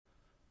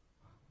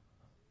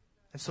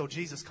And so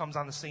Jesus comes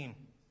on the scene.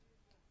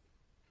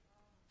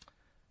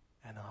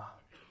 And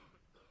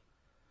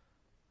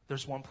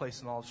there's one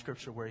place in all of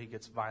Scripture where he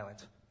gets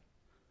violent.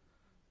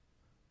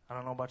 I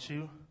don't know about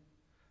you,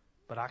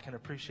 but I can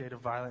appreciate a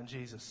violent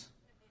Jesus.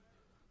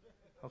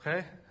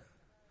 Okay?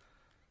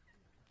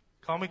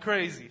 Call me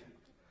crazy,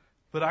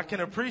 but I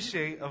can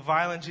appreciate a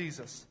violent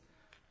Jesus.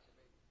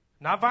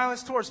 Not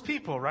violence towards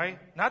people, right?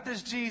 Not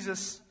this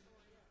Jesus,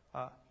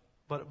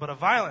 but a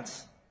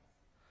violence.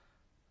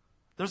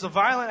 There's a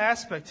violent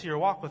aspect to your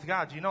walk with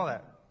God. Do you know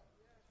that?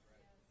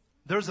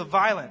 There's a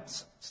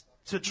violence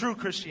to true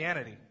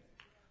Christianity.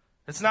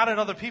 It's not in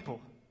other people.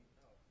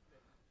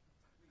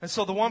 And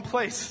so the one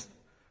place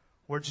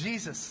where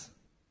Jesus,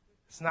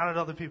 it's not at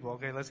other people.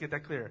 Okay, let's get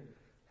that clear.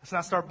 Let's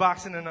not start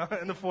boxing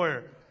in the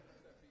foyer.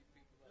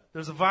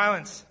 There's a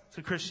violence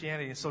to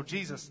Christianity. And so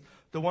Jesus,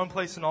 the one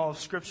place in all of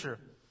Scripture,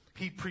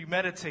 he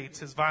premeditates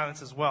his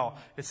violence as well.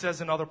 It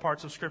says in other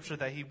parts of Scripture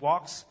that he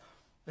walks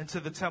into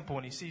the temple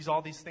and he sees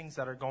all these things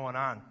that are going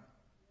on.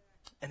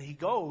 And he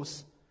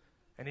goes,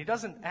 and he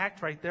doesn't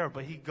act right there,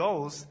 but he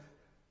goes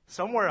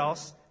somewhere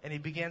else and he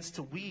begins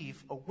to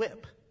weave a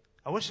whip.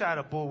 I wish I had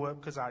a bullwhip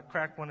because I'd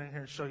crack one in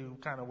here and show you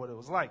kind of what it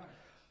was like.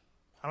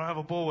 I don't have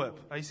a bullwhip.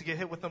 I used to get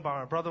hit with them by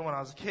my brother when I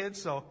was a kid,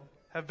 so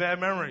I have bad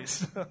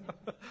memories.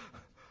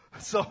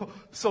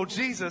 So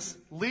Jesus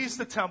leaves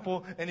the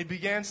temple and he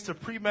begins to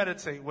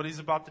premeditate what he's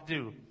about to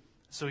do.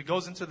 So he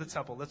goes into the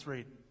temple. Let's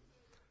read.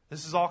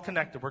 This is all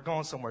connected. We're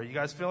going somewhere. You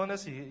guys feeling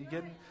this? You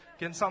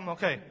getting something?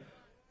 Okay.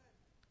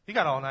 You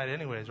got all night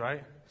anyways,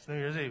 right? It's New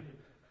Year's Eve.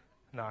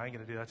 No, I ain't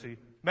going to do that to you.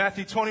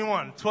 Matthew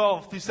 21,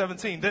 12 through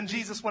 17. Then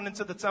Jesus went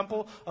into the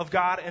temple of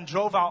God and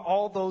drove out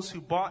all those who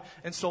bought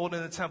and sold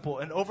in the temple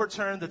and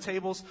overturned the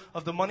tables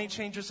of the money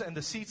changers and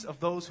the seats of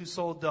those who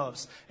sold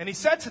doves. And he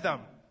said to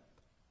them,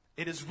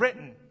 "It is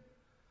written,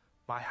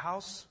 my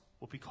house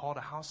will be called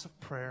a house of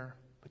prayer,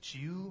 but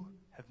you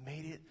have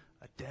made it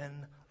a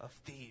den of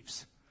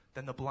thieves."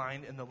 Then the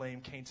blind and the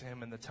lame came to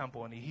him in the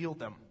temple, and he healed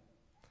them.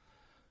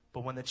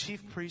 But when the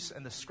chief priests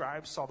and the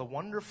scribes saw the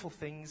wonderful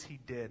things he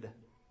did,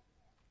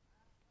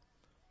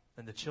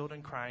 and the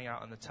children crying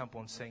out in the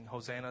temple and saying,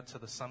 "Hosanna to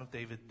the Son of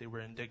David," they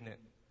were indignant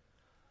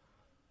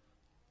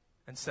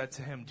and said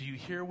to him, "Do you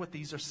hear what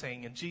these are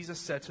saying?" And Jesus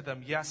said to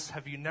them, "Yes,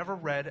 have you never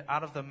read,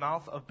 out of the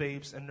mouth of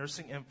babes and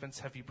nursing infants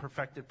have you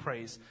perfected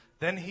praise?"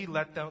 Then he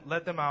left them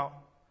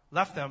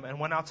and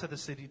went out to the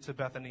city to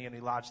Bethany, and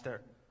he lodged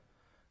there.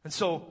 And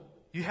so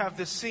you have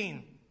this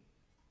scene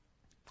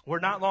where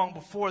not long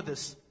before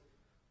this,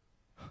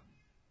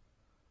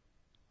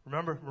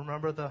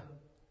 remember the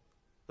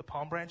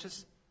palm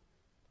branches?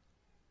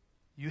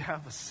 You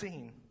have a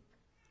scene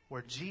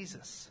where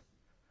Jesus,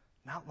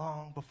 not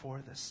long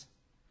before this,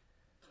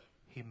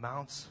 he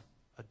mounts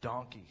a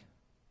donkey.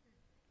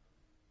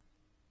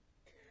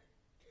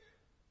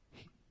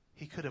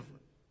 He could have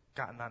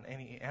gotten on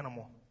any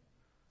animal.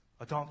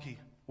 A donkey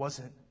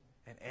wasn't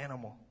an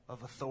animal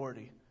of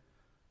authority.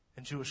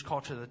 In Jewish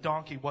culture, the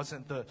donkey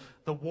wasn't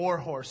the war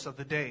horse of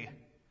the day.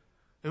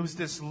 It was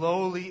this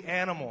lowly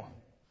animal.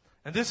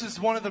 And this is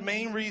one of the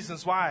main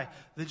reasons why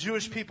the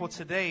Jewish people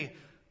today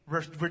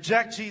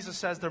reject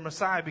Jesus as their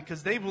Messiah,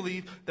 because they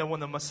believe that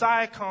when the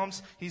Messiah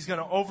comes, he's going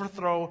to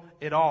overthrow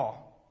it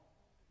all.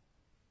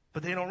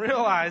 But they don't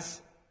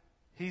realize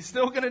he's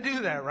still going to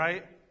do that,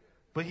 right?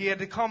 But he had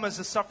to come as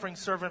a suffering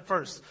servant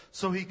first.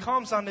 So he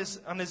comes on his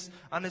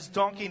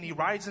donkey and he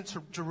rides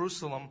into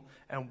Jerusalem.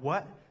 And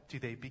what do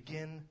they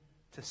begin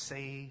to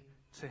say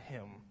to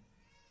him?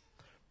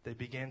 They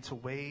began to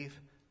wave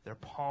their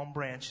palm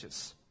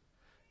branches.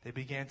 They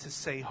began to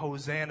say,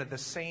 "Hosanna," the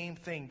same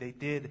thing they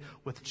did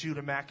with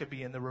Judah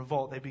Maccabee in the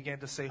revolt. They began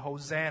to say,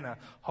 "Hosanna,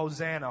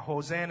 Hosanna,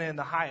 Hosanna in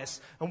the highest."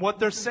 And what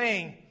they're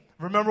saying,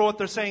 remember what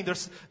they're saying,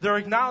 they're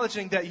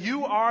acknowledging that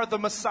you are the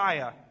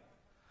Messiah.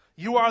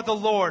 You are the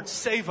Lord.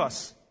 Save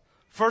us.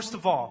 First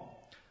of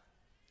all,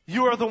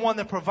 you are the one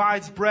that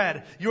provides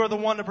bread. You are the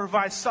one that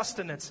provides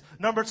sustenance.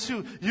 Number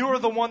two, you are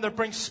the one that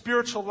brings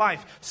spiritual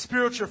life,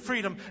 spiritual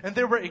freedom. And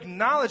they were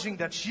acknowledging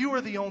that you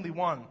are the only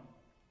one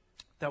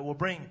that will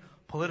bring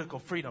political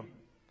freedom.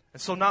 And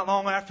so not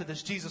long after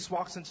this, Jesus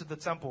walks into the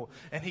temple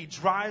and he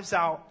drives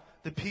out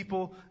the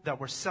people that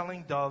were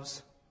selling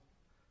doves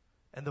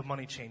and the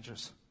money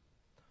changers.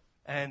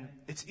 And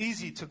it's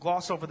easy to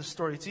gloss over the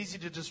story. It's easy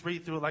to just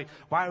read through it like,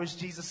 why was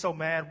Jesus so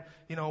mad?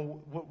 You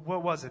know,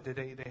 what was it? Did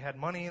they had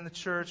money in the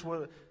church?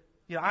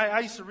 I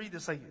used to read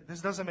this like,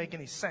 this doesn't make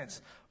any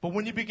sense. But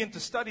when you begin to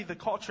study the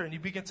culture and you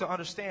begin to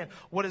understand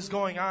what is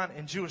going on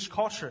in Jewish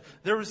culture,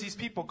 there was these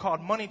people called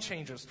money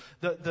changers.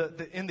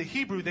 In the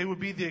Hebrew, they would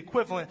be the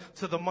equivalent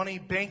to the money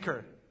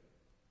banker.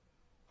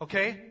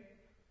 Okay?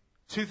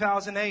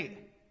 2008,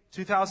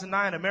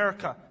 2009,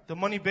 America, the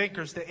money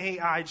bankers, the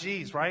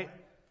AIGs, right?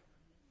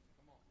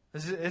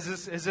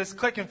 Is this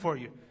clicking for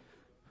you?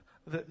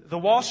 The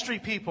Wall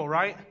Street people,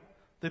 right?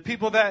 The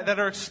people that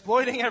are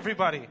exploiting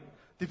everybody.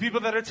 The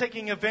people that are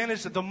taking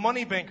advantage of the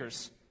money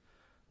bankers.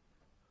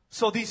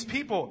 So these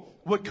people,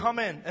 would come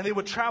in and they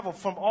would travel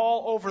from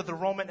all over the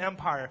Roman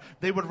Empire.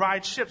 They would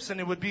ride ships and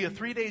it would be a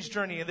 3-day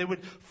journey and they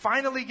would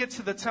finally get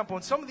to the temple.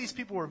 And some of these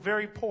people were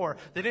very poor.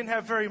 They didn't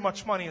have very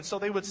much money. And so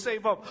they would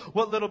save up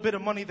what little bit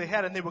of money they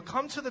had and they would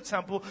come to the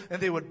temple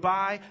and they would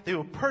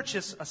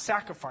purchase a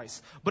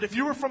sacrifice. But if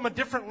you were from a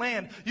different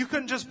land, you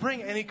couldn't just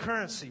bring any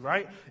currency,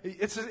 right?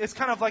 It's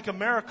kind of like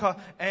America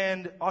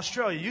and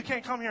Australia. You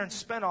can't come here and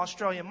spend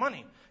Australian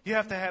money. You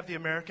have to have the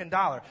American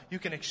dollar. You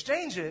can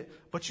exchange it,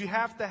 but you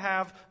have to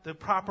have the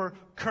proper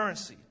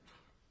currency.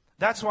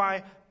 That's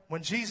why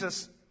when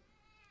Jesus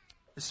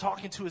is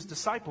talking to his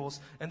disciples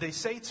and they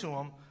say to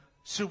him,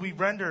 should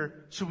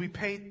we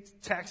pay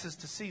taxes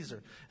to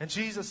Caesar? And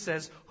Jesus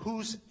says,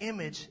 whose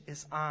image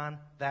is on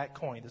that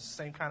coin? It's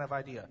the same kind of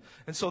idea.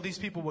 And so these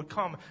people would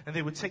come and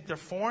they would take their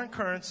foreign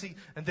currency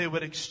and they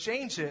would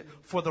exchange it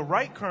for the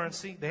right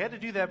currency. They had to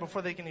do that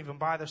before they can even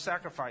buy their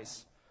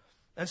sacrifice.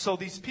 And so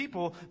these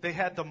people, they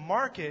had the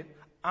market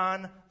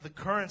on the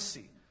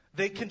currency.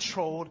 They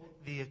controlled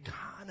the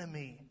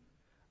economy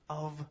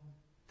of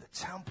the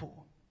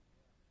temple.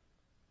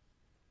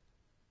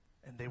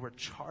 And they were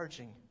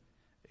charging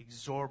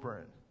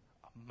exorbitant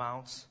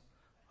amounts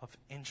of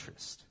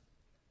interest.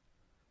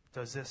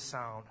 Does this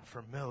sound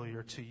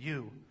familiar to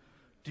you?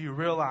 Do you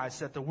realize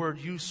that the word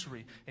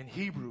usury in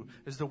Hebrew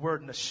is the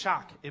word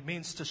nashak? It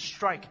means to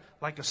strike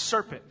like a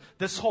serpent.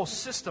 This whole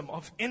system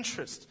of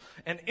interest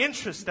and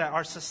interest that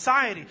our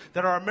society,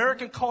 that our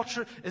American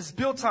culture is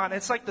built on,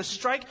 it's like the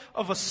strike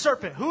of a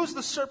serpent. Who's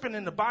the serpent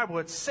in the Bible?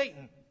 It's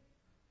Satan.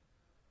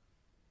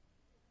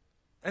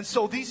 And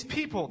so these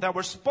people that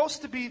were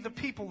supposed to be the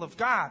people of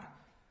God,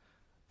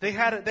 they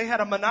had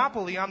a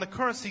monopoly on the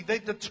currency. They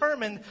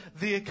determined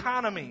the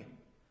economy.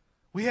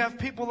 We have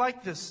people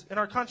like this in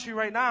our country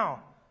right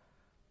now.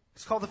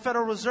 It's called the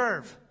Federal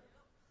Reserve.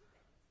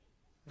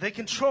 They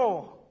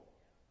control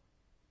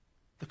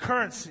the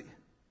currency.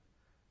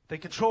 They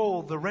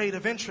control the rate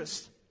of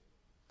interest.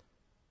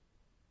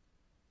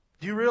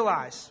 Do you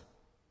realize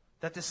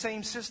that the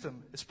same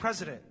system is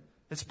present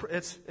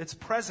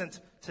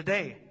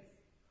today?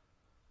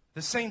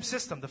 The same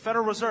system, the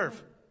Federal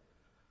Reserve.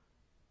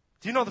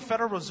 Do you know the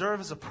Federal Reserve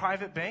is a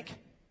private bank?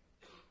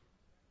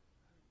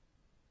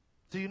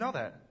 Do you know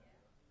that?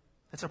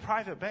 It's a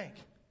private bank.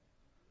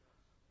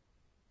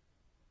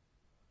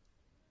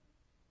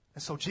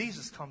 And so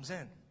Jesus comes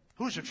in.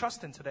 Who's your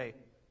trust in today?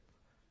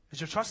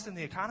 Is your trust in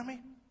the economy?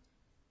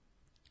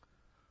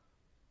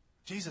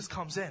 Jesus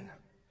comes in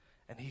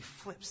and he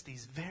flips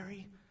these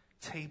very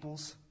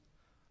tables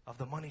of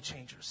the money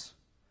changers.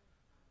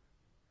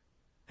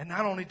 And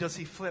not only does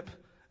he flip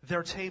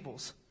their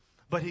tables,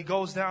 but he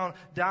goes down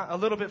a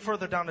little bit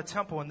further down the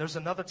temple and there's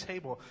another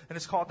table and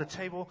it's called the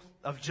table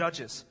of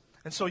judges.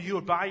 And so you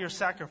would buy your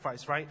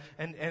sacrifice, right?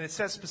 And it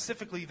says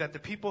specifically that the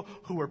people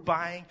who were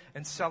buying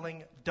and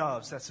selling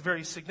doves, that's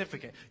very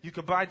significant. You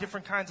could buy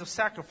different kinds of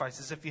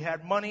sacrifices. If you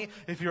had money,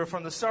 if you were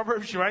from the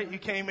suburbs, right? You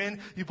came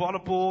in, you bought a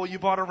bull, you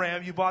bought a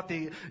ram, you bought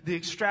the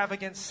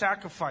extravagant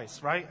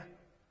sacrifice, right?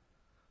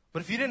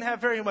 But if you didn't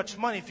have very much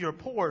money, if you were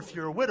poor, if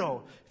you were a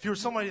widow, if you were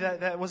somebody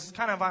that was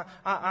kind of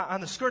on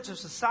the skirts of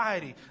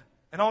society,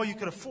 and all you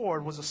could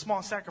afford was a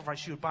small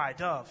sacrifice, you would buy a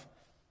dove.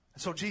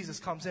 And so Jesus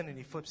comes in and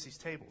he flips these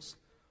tables.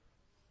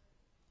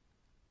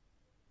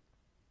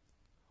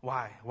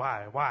 Why?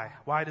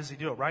 Why does he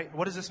do it, right?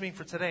 What does this mean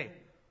for today?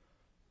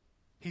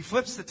 He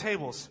flips the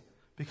tables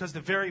because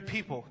the very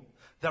people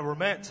that were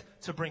meant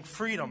to bring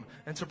freedom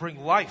and to bring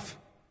life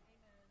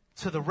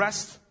to the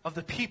rest of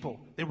the people,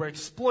 they were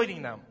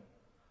exploiting them.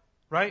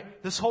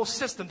 Right? This whole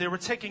system, they were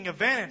taking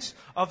advantage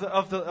of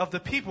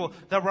the people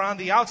that were on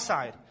the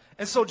outside.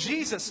 And so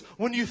Jesus,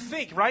 when you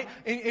think, right,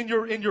 in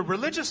your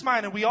religious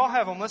mind, and we all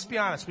have them, let's be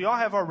honest, we all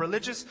have our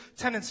religious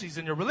tendencies.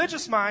 In your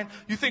religious mind,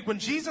 you think when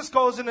Jesus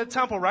goes in the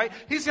temple, right,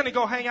 he's going to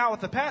go hang out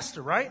with the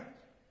pastor, right?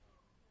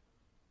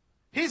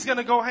 He's going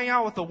to go hang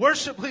out with the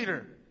worship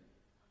leader.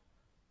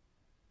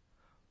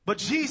 But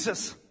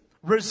Jesus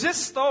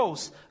resists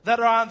those that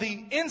are on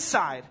the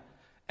inside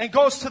and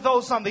goes to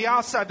those on the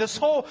outside. This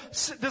whole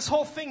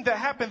thing that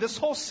happened, this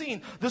whole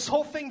scene, this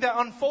whole thing that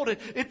unfolded,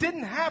 it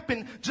didn't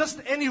happen just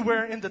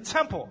anywhere in the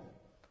temple.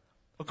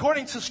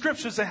 According to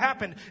scriptures, it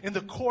happened in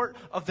the court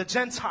of the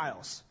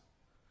Gentiles.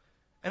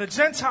 And a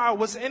Gentile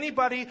was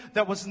anybody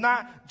that was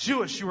not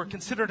Jewish. You were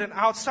considered an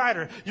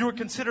outsider. You were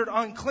considered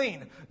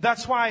unclean.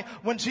 That's why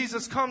when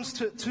Jesus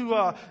comes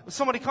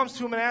somebody comes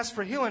to him and asks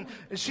for healing,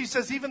 and she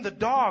says, even the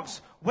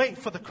dogs wait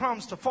for the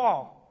crumbs to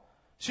fall.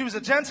 She was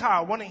a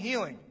Gentile wanting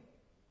healing.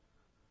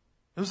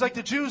 It was like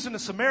the Jews and the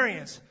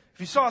Samaritans.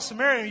 If you saw a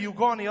Samaritan, you would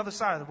go on the other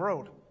side of the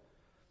road.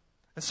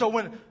 And so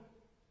when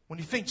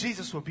you think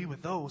Jesus will be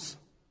with those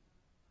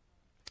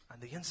on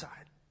the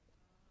inside,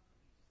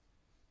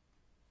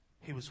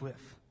 he was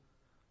with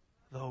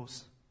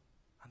those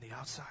on the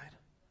outside.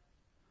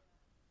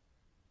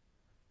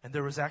 And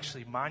there was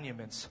actually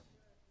monuments,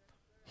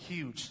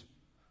 huge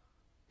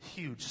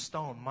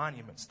stone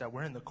monuments that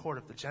were in the court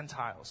of the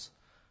Gentiles,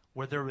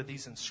 where there were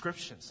these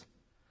inscriptions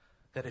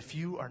that if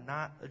you are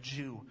not a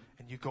Jew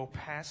and you go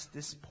past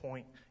this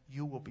point,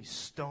 you will be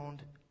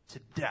stoned to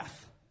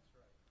death.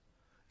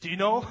 Do you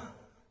know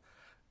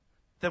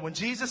that when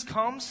Jesus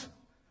comes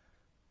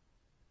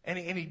and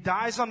he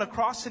dies on the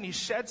cross and he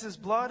sheds his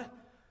blood,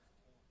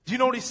 do you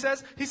know what he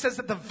says? He says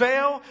that the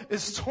veil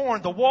is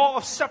torn. The wall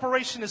of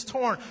separation is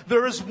torn.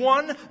 There is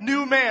one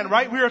new man,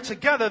 right? We are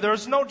together. There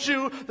is no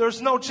Jew. There is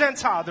no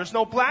Gentile. There's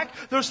no black.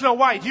 There's no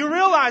white. Do you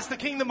realize the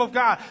kingdom of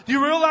God? Do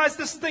you realize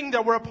this thing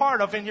that we're a part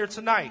of in here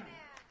tonight?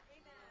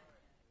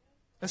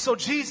 And so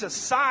Jesus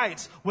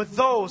sides with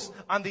those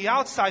on the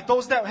outside,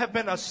 those that have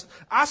been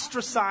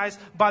ostracized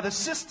by the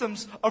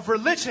systems of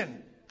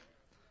religion.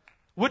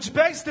 Which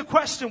begs the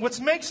question, which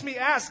makes me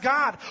ask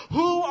God,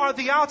 who are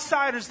the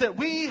outsiders that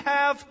we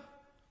have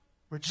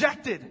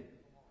rejected?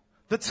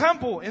 The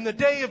temple in the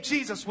day of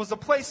Jesus was a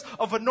place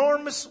of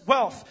enormous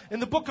wealth. In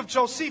the book of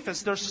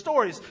Josephus, there's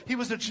stories. He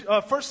was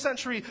a first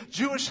century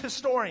Jewish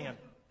historian.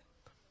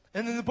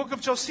 And in the book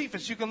of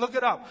Josephus, you can look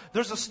it up.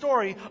 There's a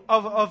story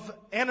of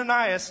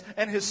Ananias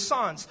and his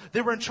sons.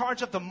 They were in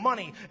charge of the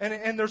money.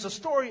 And there's a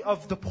story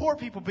of the poor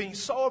people being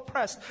so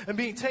oppressed and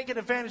being taken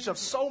advantage of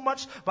so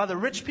much by the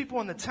rich people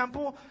in the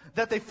temple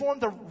that they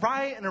formed a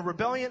riot and a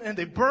rebellion and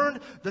they burned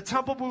the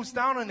temple booths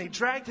down and they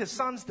dragged his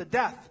sons to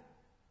death.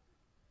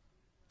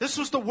 This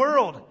was the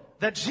world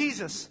that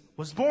Jesus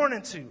was born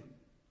into.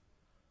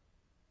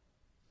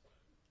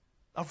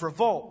 Of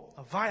revolt,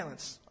 of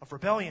violence, of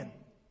rebellion.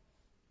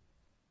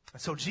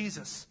 And so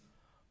Jesus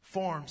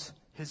forms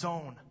his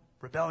own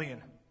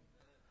rebellion.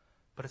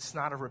 But it's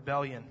not a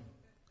rebellion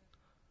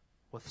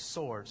with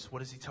swords. What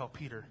does he tell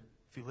Peter?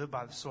 If you live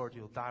by the sword,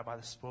 you'll die by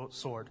the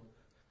sword.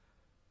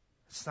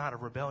 It's not a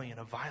rebellion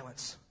of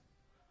violence.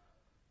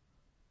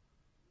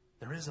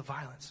 There is a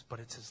violence, but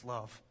it's his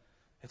love.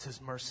 It's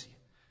his mercy.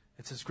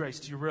 It's his grace.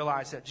 Do you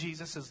realize that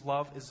Jesus'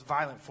 love is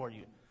violent for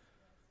you?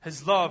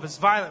 His love is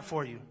violent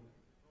for you.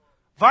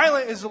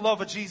 Violent is the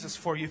love of Jesus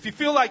for you. If you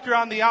feel like you're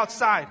on the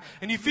outside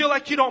and you feel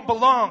like you don't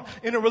belong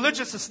in a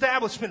religious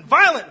establishment,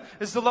 violent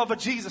is the love of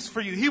Jesus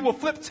for you. He will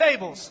flip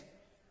tables.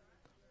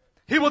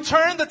 He will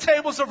turn the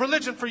tables of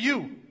religion for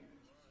you.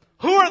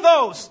 Who are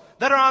those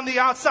that are on the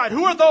outside?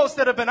 Who are those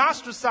that have been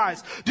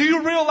ostracized? Do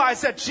you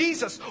realize that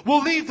Jesus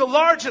will leave the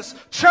largest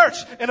church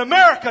in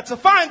America to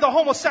find the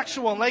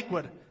homosexual in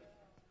Lakewood?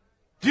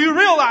 Do you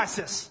realize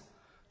this?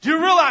 Do you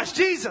realize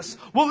Jesus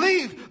will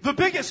leave the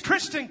biggest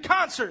Christian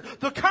concert,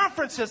 the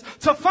conferences,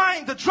 to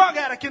find the drug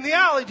addict in the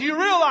alley? Do you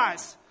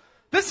realize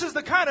this is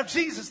the kind of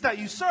Jesus that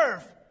you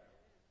serve?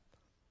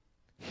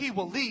 He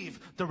will leave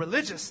the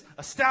religious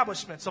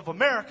establishments of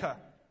America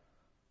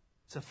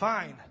to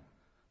find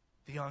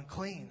the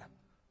unclean,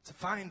 to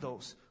find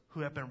those who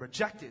have been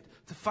rejected,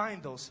 to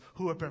find those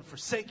who have been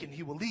forsaken.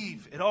 He will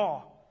leave it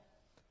all.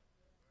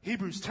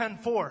 Hebrews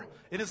 10:4,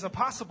 it is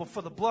impossible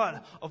for the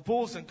blood of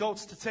bulls and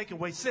goats to take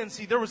away sin.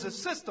 See, there was a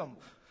system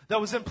that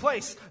was in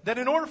place that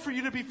in order for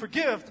you to be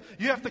forgiven,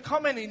 you have to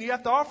come in and you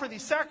have to offer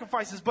these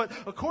sacrifices. But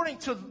according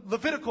to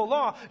Levitical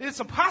law, it's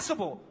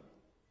impossible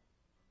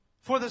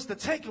for this to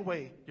take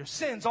away your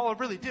sins. All it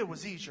really did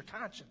was ease your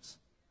conscience.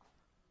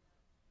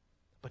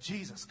 But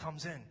Jesus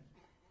comes in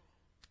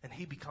and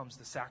he becomes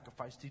the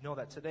sacrifice. Do you know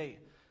that today?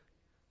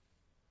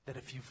 That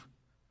if you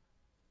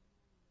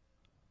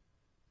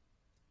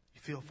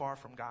feel far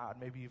from God,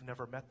 maybe you've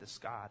never met this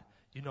God,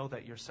 you know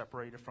that you're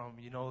separated from him,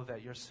 you know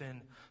that your sin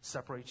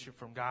separates you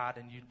from God,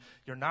 and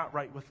you're not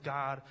right with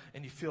God,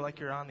 and you feel like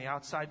you're on the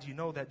outside. Do you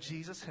know that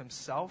Jesus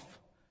himself,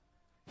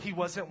 he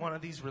wasn't one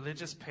of these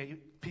religious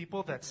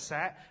people that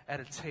sat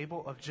at a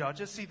table of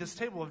judges? See, this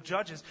table of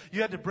judges,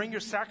 you had to bring your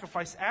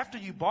sacrifice after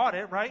you bought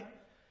it, right?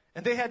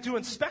 And they had to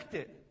inspect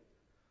it.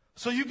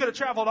 So you could have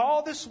traveled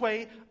all this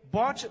way,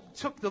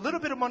 took the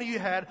little bit of money you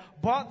had,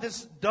 bought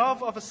this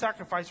dove of a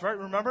sacrifice, right?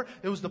 Remember,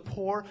 it was the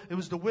poor, it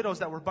was the widows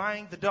that were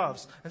buying the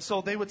doves. And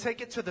so they would take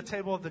it to the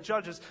table of the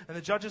judges, and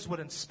the judges would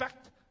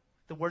inspect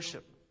the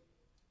worship.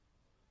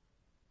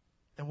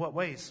 In what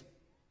ways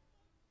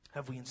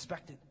have we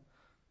inspected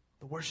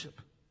the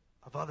worship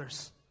of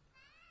others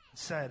and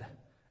said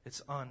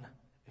it's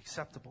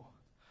unacceptable?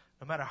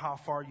 No matter how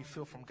far you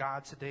feel from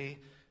God today,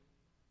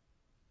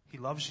 he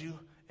loves you,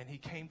 and he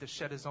came to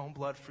shed his own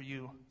blood for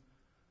you.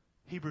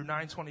 Hebrews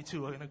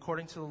 9:22, and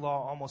according to the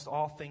law, almost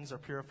all things are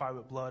purified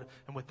with blood,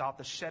 and without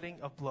the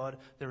shedding of blood,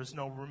 there is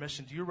no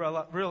remission. Do you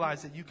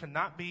realize that you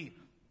cannot be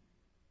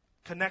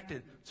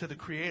connected to the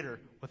Creator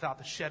without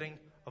the shedding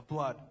of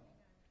blood?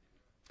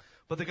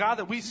 But the God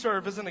that we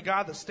serve isn't a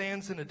God that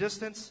stands in a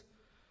distance.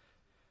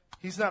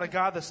 He's not a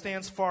God that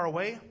stands far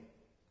away.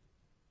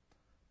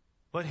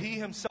 But he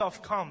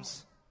himself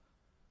comes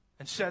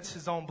and sheds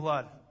his own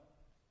blood.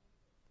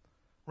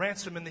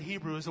 Ransom in the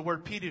Hebrew is the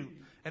word Pt.2,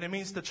 and it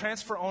means to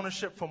transfer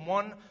ownership from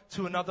one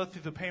to another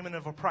through the payment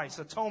of a price.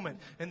 Atonement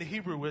in the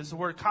Hebrew is the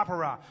word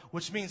kapara,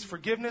 which means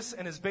forgiveness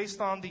and is based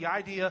on the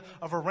idea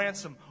of a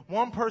ransom,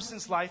 one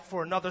person's life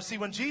for another. See,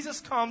 when Jesus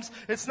comes,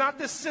 it's not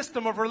this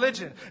system of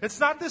religion.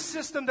 It's not this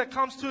system that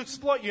comes to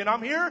exploit you. And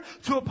I'm here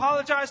to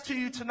apologize to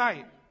you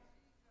tonight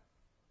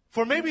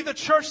For maybe the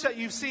church that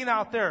you've seen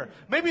out there,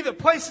 maybe the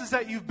places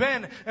that you've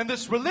been, and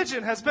this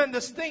religion has been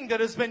this thing that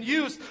has been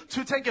used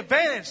to take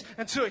advantage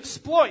and to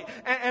exploit.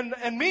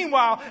 And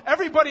meanwhile,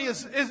 everybody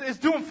is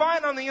doing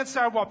fine on the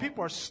inside while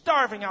people are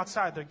starving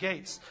outside their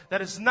gates.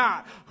 That is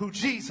not who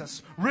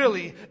Jesus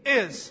really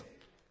is.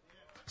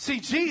 See,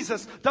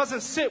 Jesus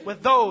doesn't sit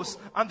with those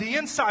on the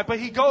inside, but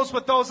he goes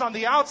with those on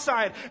the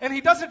outside. And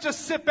he doesn't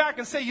just sit back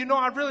and say,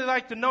 I'd really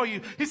like to know you.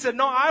 He said,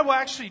 no, I will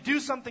actually do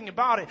something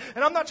about it.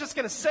 And I'm not just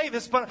going to say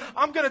this, but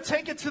I'm going to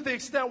take it to the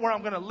extent where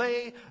I'm going to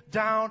lay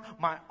down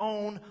my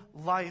own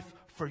life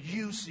for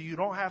you so you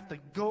don't have to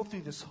go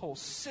through this whole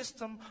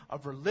system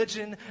of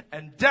religion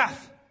and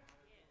death.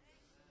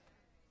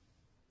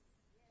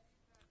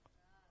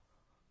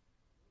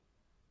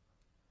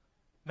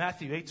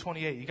 Matthew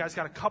 8:28. You guys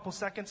got a couple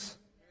seconds?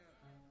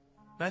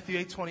 Matthew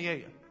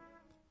 8:28.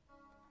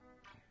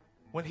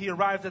 When he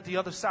arrived at the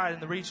other side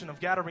in the region of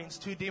Gadarenes,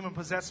 2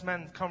 demon-possessed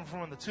men come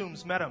from the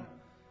tombs met him.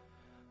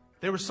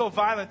 They were so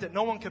violent that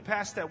no one could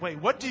pass that way.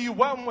 "What do you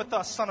want with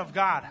us, Son of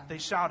God?" they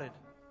shouted.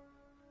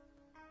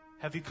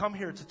 "Have you come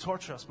here to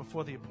torture us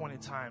before the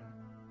appointed time?"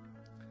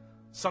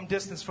 Some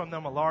distance from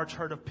them, a large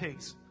herd of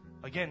pigs.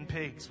 Again,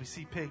 pigs. We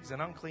see pigs,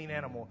 an unclean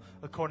animal,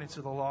 according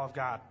to the law of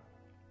God.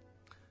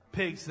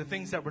 Pigs, the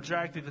things that were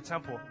dragged through the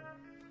temple.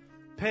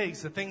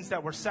 Pigs, the things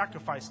that were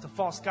sacrificed to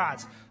false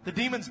gods. The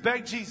demons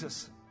begged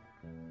Jesus,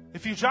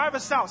 "If you drive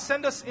us out,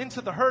 send us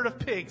into the herd of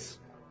pigs."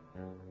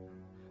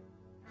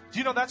 Do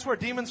you know that's where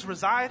demons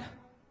reside?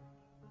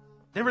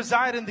 They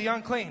reside in the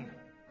unclean.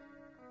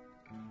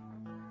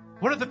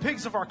 What are the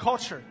pigs of our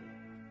culture?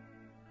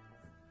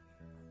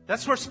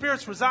 That's where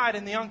spirits reside,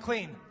 in the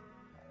unclean.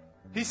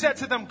 He said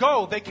to them,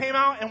 "Go." They came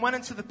out and went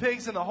into the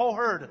pigs, and the whole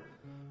herd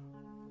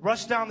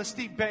rushed down the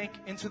steep bank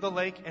into the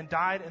lake and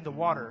died in the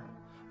water.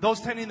 Those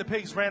tending the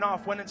pigs ran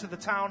off, went into the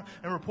town,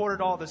 and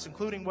reported all this,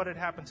 including what had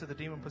happened to the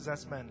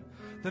demon-possessed men.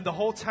 Then the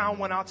whole town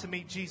went out to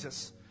meet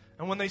Jesus.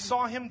 And when they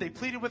saw him, they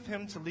pleaded with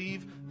him to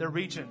leave their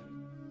region.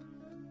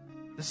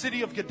 The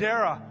city of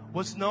Gadara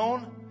was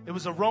known. It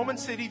was a Roman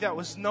city that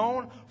was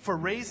known for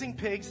raising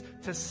pigs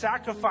to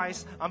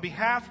sacrifice on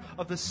behalf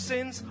of the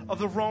sins of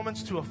the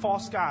Romans to a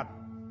false god.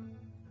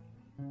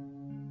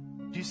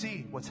 Do you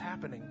see what's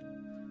happening?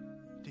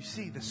 Do you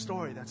see the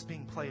story that's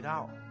being played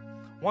out?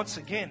 Once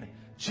again,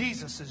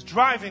 Jesus is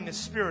driving this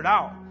spirit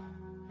out.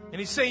 And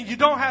he's saying, you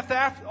don't have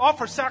to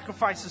offer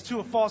sacrifices to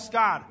a false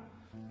god.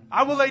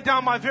 I will lay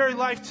down my very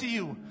life to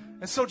you.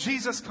 And so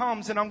Jesus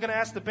comes, and I'm going to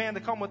ask the band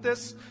to come with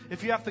this.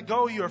 If you have to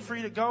go, you are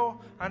free to go.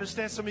 I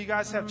understand some of you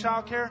guys have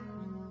childcare.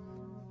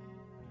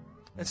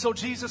 And so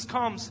Jesus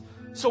comes.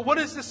 So what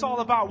is this all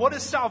about? What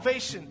is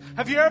salvation?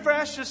 Have you ever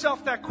asked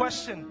yourself that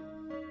question?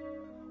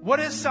 What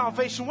is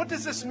salvation? What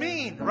does this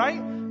mean, right?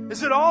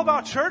 Is it all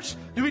about church?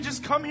 Do we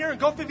just come here and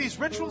go through these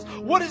rituals?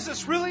 What is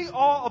this really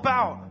all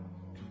about?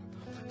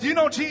 Do you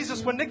know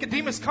Jesus, when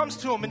Nicodemus comes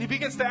to him and he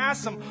begins to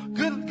ask him,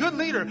 good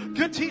leader,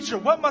 good teacher,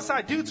 what must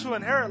I do to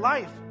inherit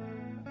life?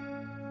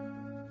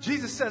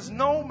 Jesus says,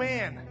 no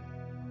man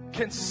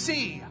can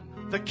see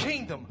the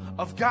kingdom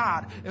of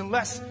God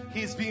unless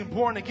he is being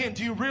born again.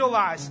 Do you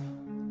realize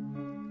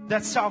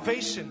that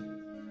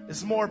salvation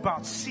is more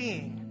about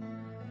seeing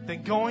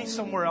than going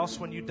somewhere else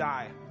when you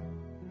die?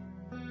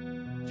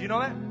 Do you know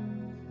that?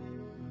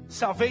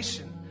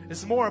 Salvation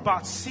is more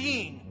about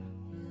seeing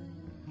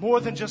more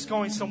than just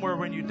going somewhere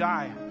when you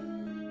die.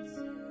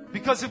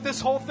 Because if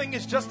this whole thing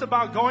is just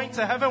about going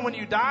to heaven when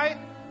you die,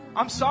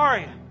 I'm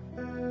sorry.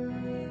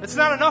 It's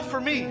not enough for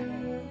me.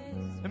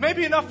 It may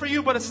be enough for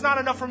you, but it's not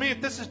enough for me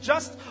if this is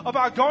just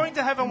about going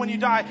to heaven when you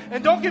die.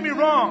 And don't get me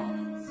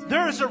wrong,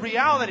 there is a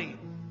reality.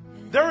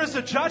 There is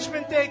a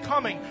judgment day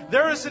coming.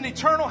 There is an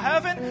eternal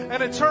heaven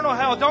and eternal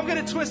hell. Don't get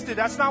it twisted.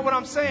 That's not what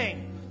I'm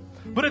saying.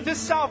 But if this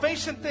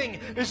salvation thing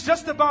is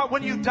just about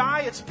when you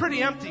die, it's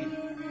pretty empty.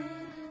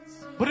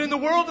 But in the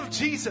world of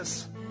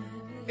Jesus,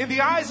 in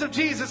the eyes of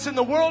Jesus, in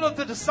the world of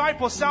the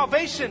disciples,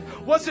 salvation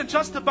wasn't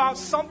just about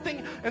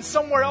something and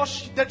somewhere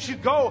else that you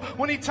go.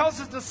 When he tells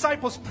his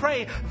disciples,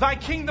 pray, thy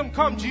kingdom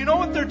come. Do you know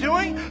what they're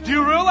doing? Do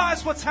you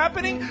realize what's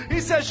happening?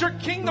 He says, your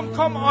kingdom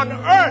come on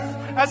earth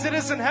as it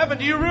is in heaven.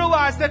 Do you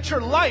realize that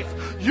your life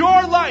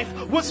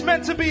was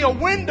meant to be a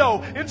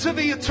window into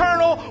the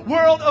eternal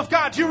world of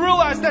God? Do you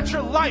realize that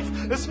your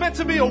life is meant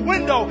to be a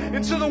window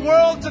into the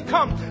world to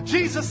come?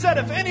 Jesus said,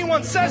 if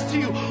anyone says to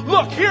you,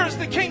 look, here's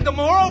the kingdom,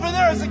 or over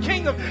there is the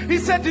kingdom, he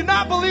said, do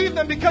not believe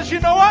them, because you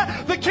know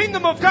what? The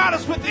kingdom of God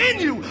is within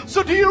you.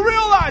 So do you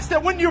realize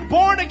that when you're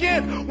born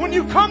again, when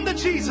you come to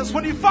Jesus,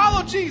 when you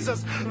follow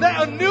Jesus,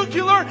 that a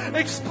nuclear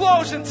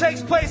explosion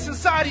takes place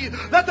inside of you,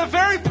 that the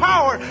very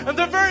power and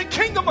the very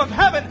kingdom of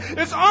heaven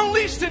is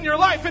unleashed in your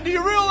life? And do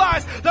you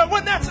realize that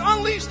when that's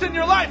unleashed in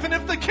your life, and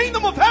if the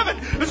kingdom of heaven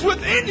is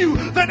within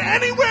you, then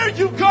anywhere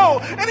you go,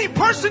 any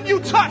person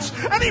you touch,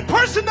 any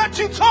person that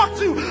you talk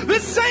to,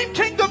 this same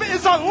kingdom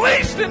is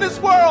unleashed in this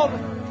world.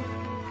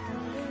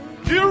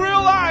 Do you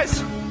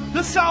realize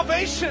the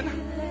salvation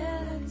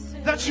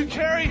that you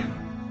carry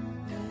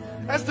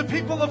as the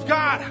people of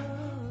God?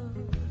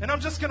 And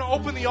I'm just going to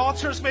open the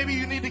altars. Maybe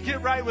you need to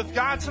get right with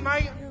God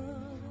tonight.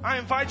 I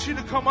invite you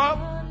to come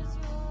up.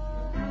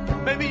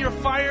 Maybe your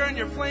fire and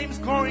your flame's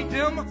growing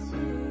dim.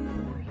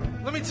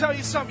 Let me tell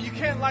you something. You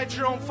can't light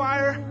your own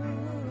fire.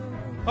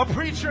 A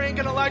preacher ain't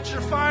going to light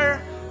your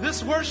fire.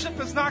 This worship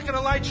is not going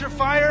to light your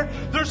fire.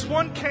 There's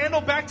one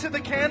candle. Back to the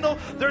candle.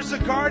 There's a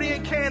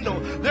guardian candle.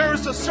 There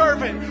is a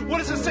servant. What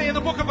does it say in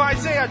the book of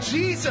Isaiah?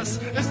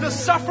 Jesus is the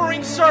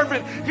suffering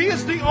servant. He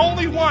is the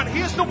only one.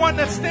 He is the one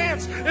that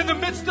stands in the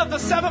midst of the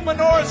seven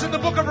menorahs in the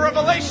book of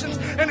Revelations.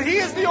 And He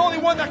is the only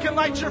one that can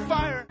light your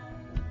fire.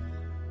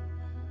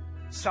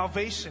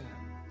 Salvation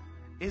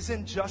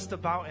isn't just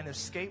about an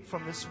escape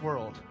from this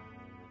world,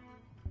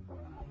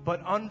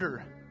 but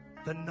under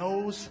the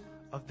nose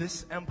of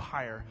this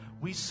empire,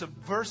 we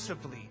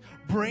subversively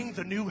bring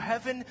the new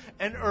heaven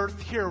and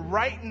earth here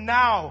right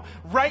now.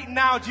 Right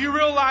now. Do you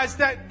realize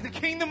that the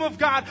kingdom of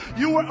God,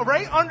 you are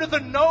right under the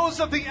nose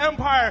of the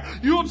empire.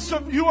 You are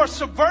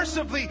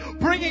subversively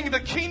bringing the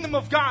kingdom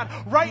of God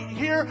right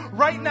here,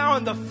 right now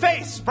in the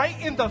face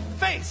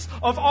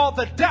of all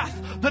the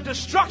death, the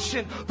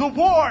destruction, the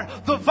war,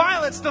 the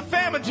violence, the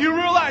famine. Do you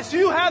realize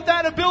you have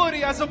that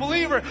ability as a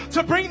believer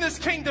to bring this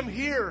kingdom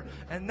here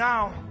and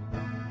now?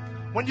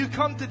 When you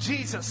come to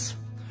Jesus,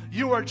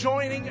 you are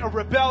joining a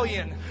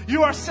rebellion.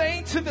 You are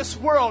saying to this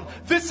world,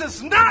 this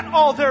is not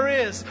all there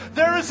is.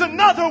 There is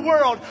another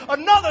world,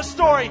 another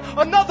story,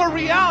 another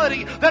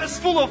reality that is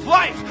full of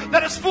life,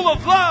 that is full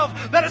of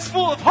love, that is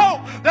full of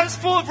hope, that is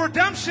full of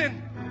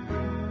redemption.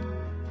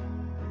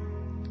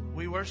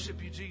 We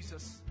worship you,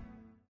 Jesus.